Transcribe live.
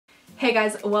Hey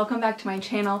guys, welcome back to my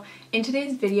channel. In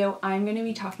today's video, I'm going to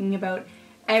be talking about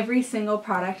every single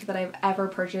product that I've ever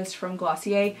purchased from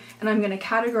Glossier, and I'm going to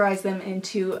categorize them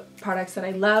into products that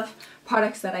I love,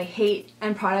 products that I hate,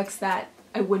 and products that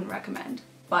I wouldn't recommend,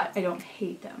 but I don't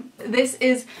hate them. This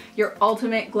is your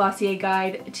ultimate Glossier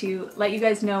guide to let you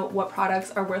guys know what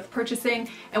products are worth purchasing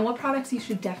and what products you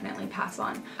should definitely pass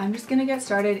on. I'm just gonna get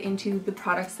started into the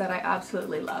products that I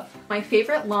absolutely love. My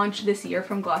favorite launch this year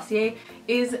from Glossier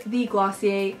is the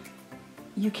Glossier,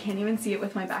 you can't even see it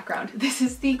with my background. This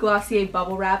is the Glossier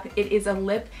Bubble Wrap. It is a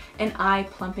lip and eye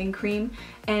plumping cream,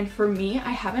 and for me,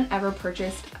 I haven't ever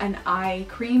purchased an eye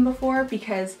cream before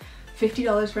because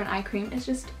 $50 for an eye cream is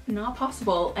just not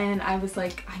possible, and I was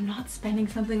like, I'm not spending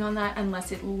something on that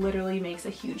unless it literally makes a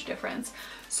huge difference.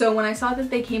 So when I saw that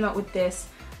they came out with this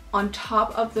on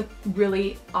top of the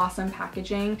really awesome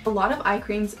packaging, a lot of eye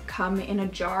creams come in a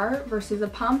jar versus a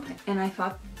pump, and I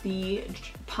thought the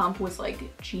pump was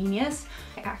like genius.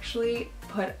 I actually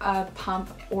put a pump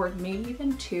or maybe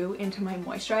even two into my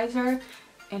moisturizer,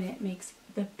 and it makes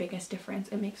the biggest difference.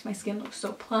 It makes my skin look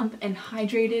so plump and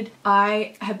hydrated.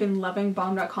 I have been loving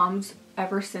Balm.com's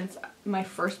ever since my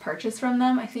first purchase from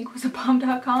them, I think was a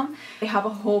Balm.com. They have a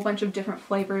whole bunch of different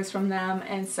flavors from them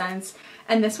and scents,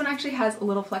 and this one actually has a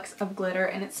little flecks of glitter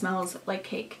and it smells like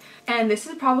cake. And this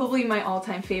is probably my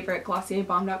all-time favorite Glossier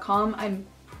Balm.com. I'm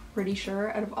pretty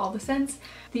sure out of all the scents.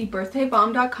 The Birthday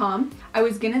Balm.com, I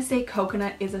was gonna say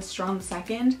coconut is a strong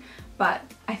second, but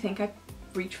I think I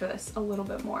reach for this a little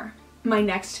bit more. My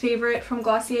next favorite from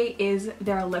Glossier is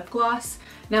their lip gloss.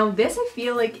 Now this I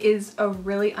feel like is a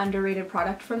really underrated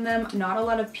product from them. Not a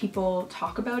lot of people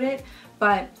talk about it,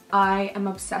 but I am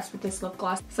obsessed with this lip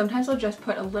gloss. Sometimes I'll just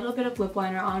put a little bit of lip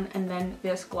liner on and then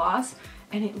this gloss,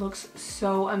 and it looks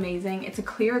so amazing. It's a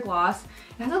clear gloss.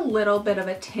 It has a little bit of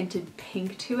a tinted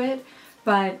pink to it,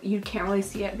 but you can't really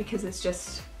see it because it's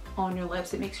just on your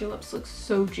lips. It makes your lips look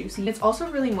so juicy. It's also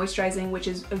really moisturizing, which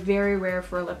is very rare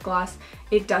for a lip gloss.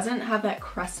 It doesn't have that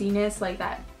crustiness, like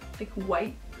that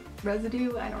white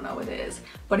residue. I don't know what it is,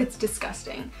 but it's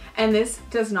disgusting. And this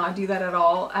does not do that at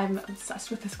all. I'm obsessed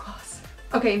with this gloss.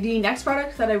 Okay, the next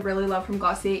product that I really love from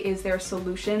Glossier is their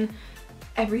solution.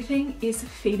 Everything is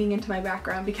fading into my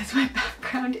background because my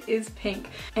background is pink.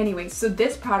 Anyway, so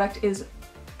this product is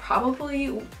probably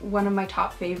one of my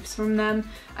top faves from them.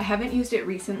 I haven't used it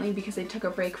recently because I took a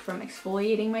break from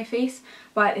exfoliating my face,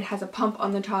 but it has a pump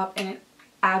on the top and it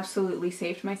absolutely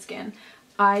saved my skin.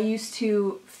 I used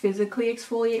to physically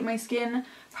exfoliate my skin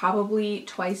probably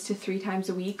 2 to 3 times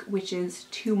a week, which is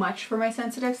too much for my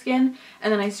sensitive skin,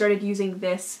 and then I started using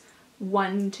this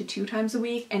 1 to 2 times a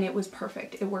week, and it was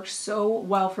perfect. It worked so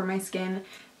well for my skin,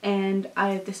 and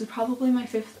this is probably my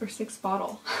 5th or 6th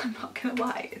bottle. I'm not gonna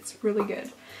lie, it's really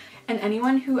good. And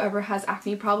anyone who ever has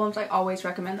acne problems, I always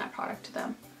recommend that product to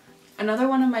them. Another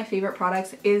one of my favorite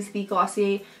products is the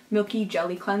Glossier Milky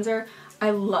Jelly Cleanser. I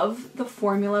love the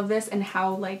formula of this and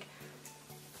how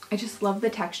I just love the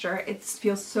texture. It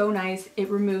feels so nice. It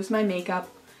removes my makeup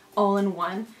all in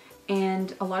one.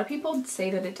 And a lot of people say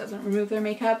that it doesn't remove their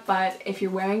makeup, but if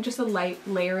you're wearing just a light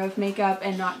layer of makeup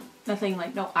and nothing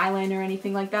like no eyeliner or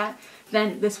anything like that,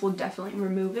 then this will definitely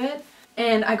remove it.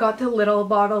 And I got the little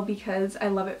bottle because I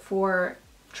love it for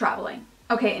traveling.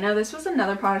 Okay, now this was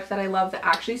another product that I love that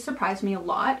actually surprised me a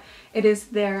lot. It is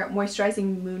their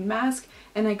moisturizing moon mask,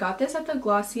 and I got this at the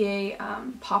Glossier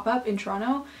pop-up in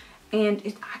Toronto, and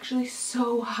it's actually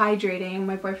so hydrating.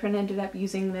 My boyfriend ended up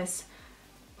using this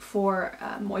for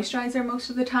moisturizer most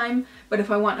of the time, but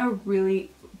if I want a really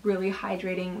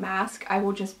hydrating mask, I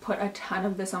will just put a ton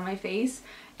of this on my face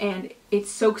and it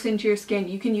soaks into your skin.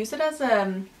 You can use it as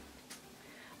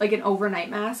like an overnight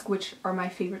mask, which are my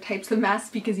favorite types of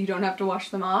masks because you don't have to wash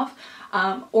them off,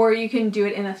 or you can do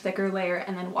it in a thicker layer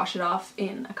and then wash it off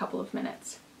in a couple of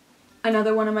minutes.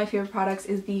 Another one of my favorite products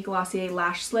is the Glossier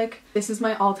Lash Slick. This is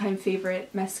my all-time favorite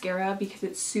mascara because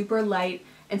it's super light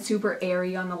and super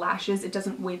airy on the lashes. It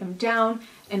doesn't weigh them down,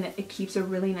 and it keeps a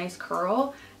really nice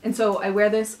curl. And so I wear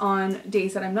this on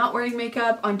days that I'm not wearing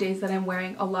makeup. On days that I'm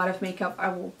wearing a lot of makeup, I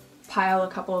will pile a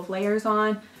couple of layers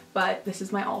on, but this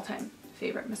is my all-time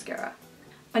favorite mascara.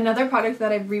 Another product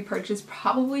that I've repurchased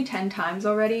probably 10 times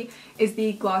already is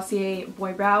the Glossier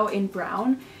Boy Brow in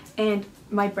brown, and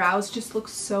my brows just look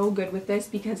so good with this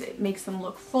because it makes them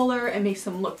look fuller, it makes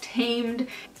them look tamed.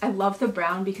 I love the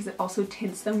brown because it also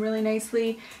tints them really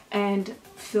nicely and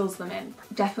fills them in.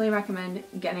 Definitely recommend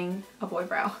getting a boy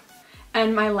brow.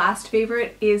 And my last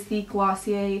favorite is the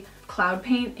Glossier Cloud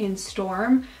Paint in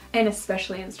Storm, and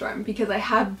especially in Storm because I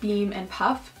have Beam and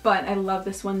Puff, but I love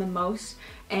this one the most,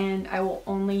 and I will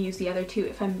only use the other two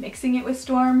if I'm mixing it with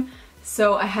Storm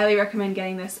So I highly recommend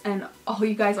getting this, and all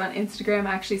you guys on Instagram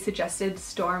actually suggested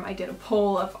Storm. I did a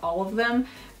poll of all of them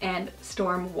and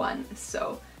Storm won,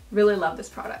 so really love this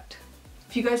product.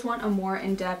 If you guys want a more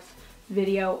in-depth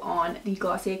video on the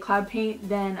Glossier Cloud Paint,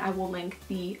 then I will link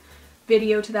the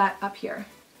video to that up here.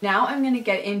 Now I'm going to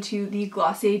get into the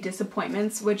Glossier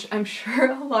disappointments, which I'm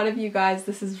sure a lot of you guys,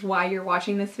 this is why you're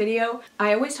watching this video.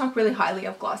 I always talk really highly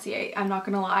of Glossier, I'm not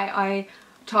gonna lie. I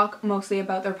talk mostly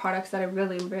about their products that I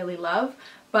really love,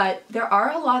 but there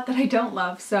are a lot that I don't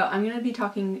love, so I'm going to be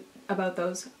talking about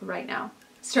those right now.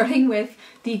 Starting with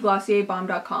the Glossier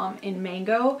Balm.com in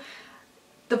Mango.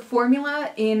 The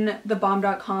formula in the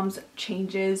Balm.coms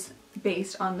changes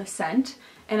based on the scent,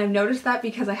 and I've noticed that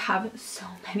because I have so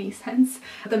many scents.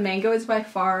 The Mango is by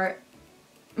far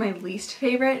my least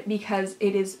favorite because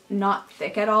it is not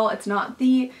thick at all. It's not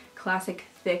the classic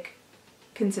thick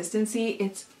consistency.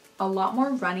 It's a lot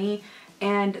more runny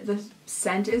and the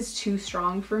scent is too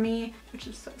strong for me, which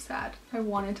is so sad. I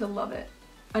wanted to love it.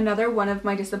 Another one of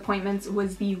my disappointments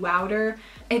was the Wowder.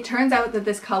 It turns out that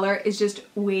this color is just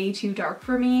way too dark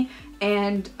for me,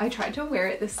 and I tried to wear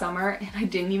it this summer and I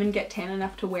didn't even get tan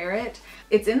enough to wear it.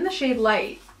 It's in the shade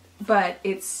light, but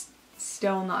it's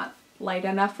still not light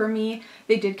enough for me.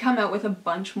 They did come out with a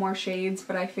bunch more shades,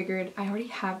 but I figured I already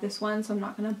have this one, so I'm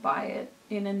not gonna buy it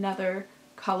in another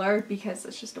color because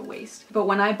it's just a waste. But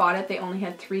when I bought it, they only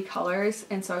had 3 colors,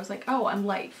 and so I was like, oh, I'm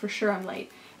light, for sure I'm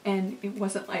light. And it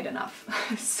wasn't light enough.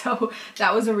 So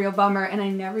that was a real bummer, and I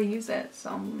never use it, so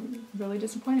I'm really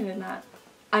disappointed in that.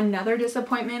 Another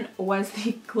disappointment was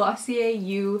the Glossier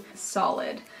U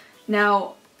Solid.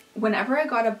 Now, whenever I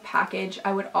got a package,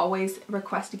 I would always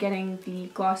request getting the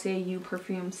Glossier U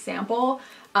perfume sample.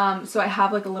 So I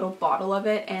have like a little bottle of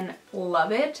it and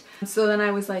love it. So then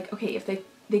I was like, okay, if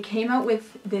they came out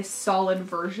with this solid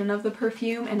version of the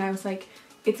perfume, and I was like,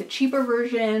 it's a cheaper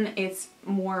version, it's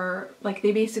more, like,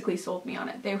 they basically sold me on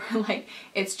it. They were like,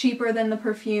 it's cheaper than the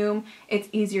perfume, it's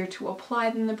easier to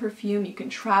apply than the perfume, you can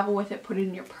travel with it, put it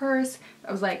in your purse.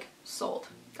 I was like, sold,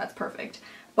 that's perfect.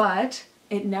 But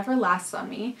it never lasts on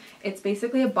me. It's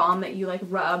basically a balm that you like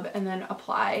rub and then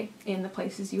apply in the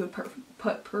places you would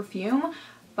put perfume,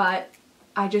 but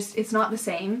it's not the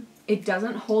same. It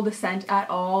doesn't hold a scent at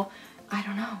all. I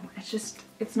don't know,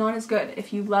 it's not as good.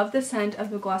 If you love the scent of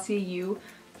the Glossier U,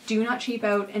 do not cheap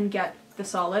out and get the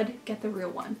solid, get the real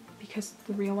one, because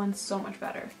the real one's so much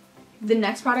better. The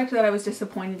next product that I was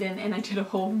disappointed in, and I did a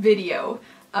whole video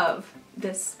of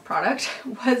this product,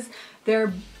 was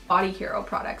their Body Hero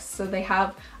products. So they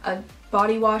have a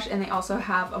body wash and they also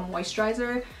have a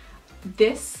moisturizer.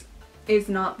 This is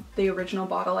not the original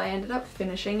bottle. I ended up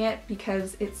finishing it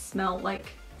because it smelled like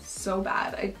so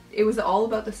bad. It was all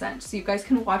about the scent, so you guys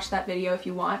can watch that video if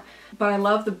you want, but I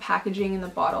love the packaging in the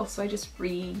bottle, so I just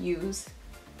reuse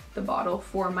the bottle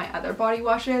for my other body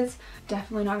washes.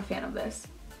 Definitely not a fan of this.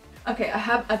 Okay, I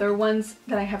have other ones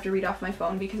that I have to read off my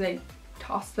phone because I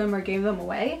tossed them or gave them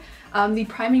away. The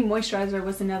priming moisturizer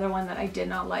was another one that I did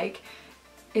not like.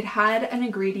 It had an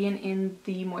ingredient in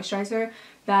the moisturizer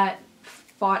that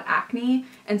fought acne,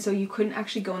 and so you couldn't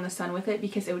actually go in the sun with it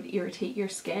because it would irritate your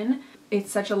skin. It's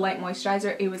such a light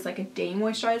moisturizer. It was like a day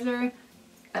moisturizer.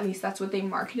 At least that's what they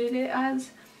marketed it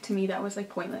as. To me, that was like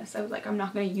pointless. I was like, I'm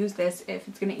not going to use this if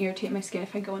it's going to irritate my skin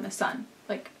if I go in the sun.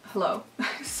 Like, hello.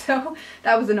 So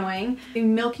that was annoying. The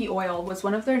Milky Oil was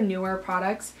one of their newer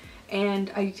products, and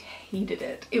I hated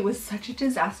it. It was such a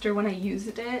disaster when I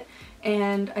used it,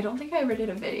 and I don't think I ever did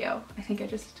a video. I think I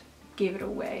just gave it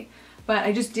away. But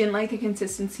I just didn't like the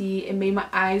consistency. It made my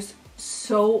eyes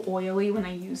so oily when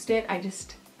I used it.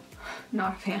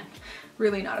 Not a fan.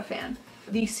 Really not a fan.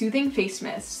 The Soothing Face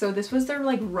Mist. So this was their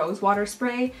like rose water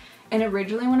spray, and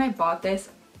originally when I bought this,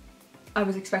 I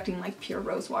was expecting like pure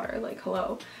rose water, like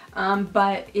hello.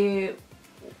 But it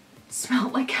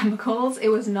smelled like chemicals. It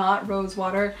was not rose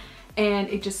water, and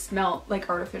it just smelled like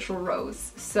artificial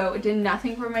rose. So it did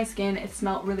nothing for my skin. It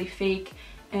smelled really fake.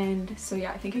 And so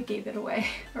yeah, I think I gave it away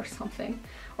or something,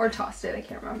 or tossed it, I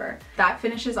can't remember. That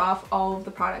finishes off all of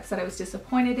the products that I was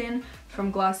disappointed in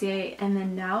from Glossier, and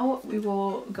then now we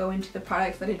will go into the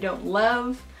products that I don't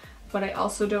love, but I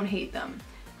also don't hate them.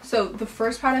 So the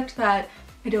first product that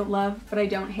I don't love, but I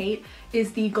don't hate,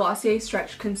 is the Glossier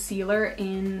Stretch Concealer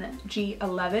in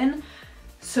G11.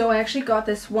 So I actually got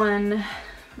this one,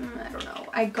 I don't know.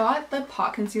 I got the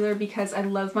pot concealer because I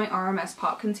love my RMS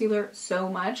pot concealer so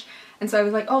much, and so I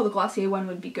was like, oh, the Glossier one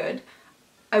would be good.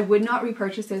 I would not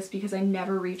repurchase this because I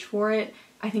never reach for it.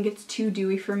 I think it's too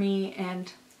dewy for me,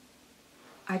 and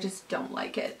I just don't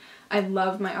like it. I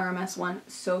love my RMS one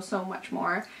so much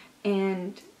more,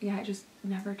 and yeah, I just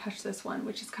never touched this one,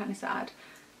 which is kind of sad.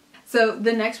 So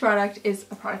the next product is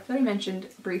a product that I mentioned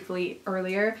briefly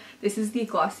earlier. This is the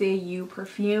Glossier You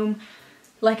perfume.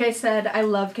 Like I said, I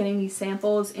love getting these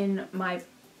samples in my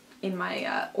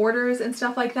orders and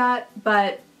stuff like that,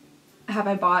 but have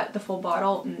I bought the full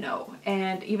bottle? No.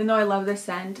 And even though I love this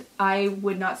scent, I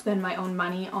would not spend my own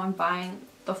money on buying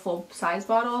the full size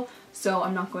bottle, so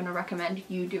I'm not going to recommend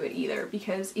you do it either,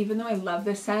 because even though I love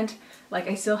this scent, like,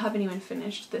 I still haven't even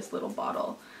finished this little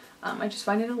bottle. I just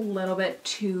find it a little bit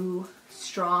too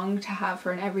strong to have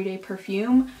for an everyday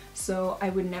perfume, so I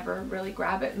would never really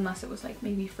grab it unless it was like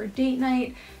maybe for date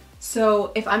night.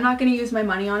 So if I'm not going to use my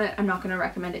money on it, I'm not going to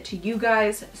recommend it to you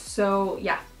guys. So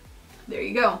yeah, there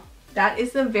you go. That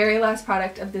is the very last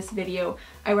product of this video.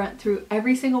 I went through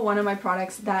every single one of my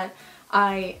products that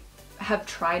I have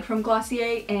tried from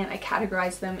Glossier, and I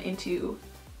categorized them into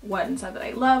ones that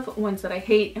I love, ones that I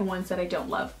hate, and ones that I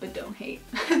don't love but don't hate.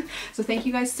 So thank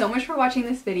you guys so much for watching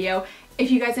this video.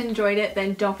 If you guys enjoyed it,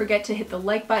 then don't forget to hit the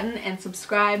like button and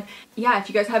subscribe. Yeah, if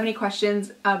you guys have any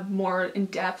questions more in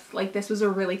depth, like, this was a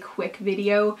really quick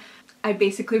video. I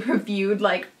basically reviewed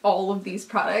like all of these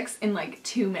products in like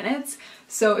 2 minutes.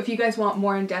 So if you guys want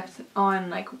more in depth on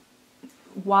like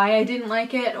why I didn't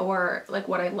like it or like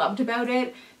what I loved about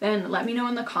it, then let me know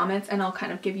in the comments and I'll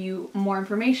kind of give you more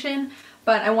information.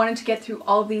 But I wanted to get through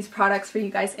all of these products for you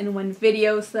guys in one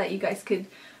video so that you guys could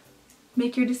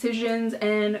make your decisions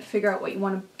and figure out what you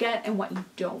want to get and what you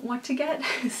don't want to get.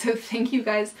 So thank you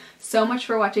guys so much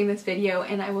for watching this video,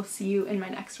 and I will see you in my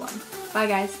next one. Bye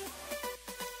guys.